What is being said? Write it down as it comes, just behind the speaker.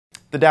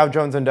The Dow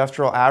Jones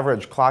Industrial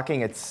Average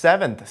clocking its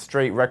seventh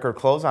straight record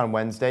close on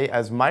Wednesday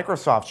as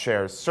Microsoft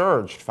shares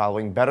surged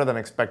following better than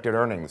expected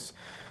earnings.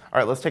 All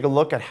right, let's take a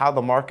look at how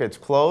the markets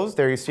closed.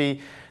 There you see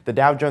the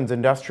Dow Jones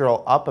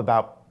Industrial up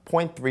about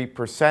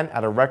 0.3%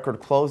 at a record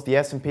close. The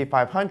S&P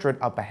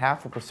 500 up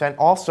 0.5%,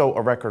 also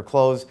a record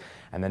close,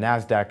 and the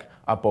Nasdaq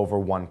up over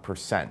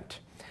 1%.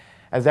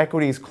 As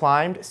equities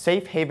climbed,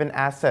 safe haven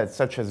assets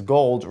such as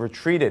gold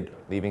retreated,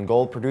 leaving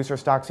gold producer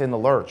stocks in the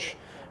lurch.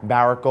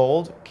 Barrick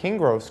Gold,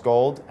 Kingross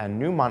Gold, and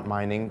Newmont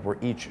Mining were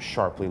each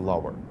sharply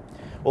lower.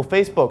 Well,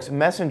 Facebook's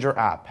Messenger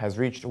app has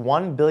reached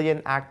 1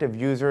 billion active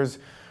users,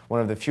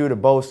 one of the few to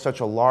boast such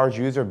a large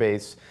user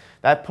base.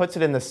 That puts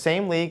it in the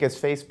same league as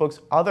Facebook's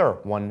other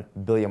 1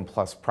 billion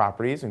plus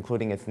properties,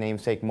 including its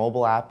namesake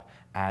mobile app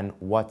and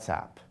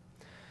WhatsApp.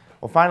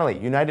 Well, finally,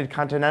 United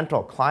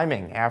Continental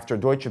climbing after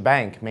Deutsche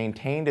Bank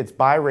maintained its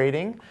buy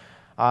rating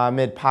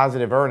amid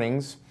positive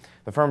earnings.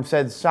 The firm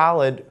said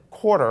solid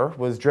quarter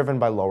was driven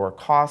by lower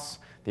costs.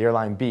 The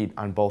airline beat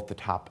on both the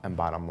top and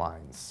bottom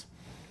lines.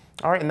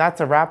 All right, and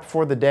that's a wrap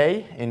for the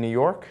day in New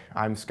York.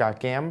 I'm Scott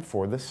Gamm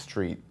for The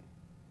Street.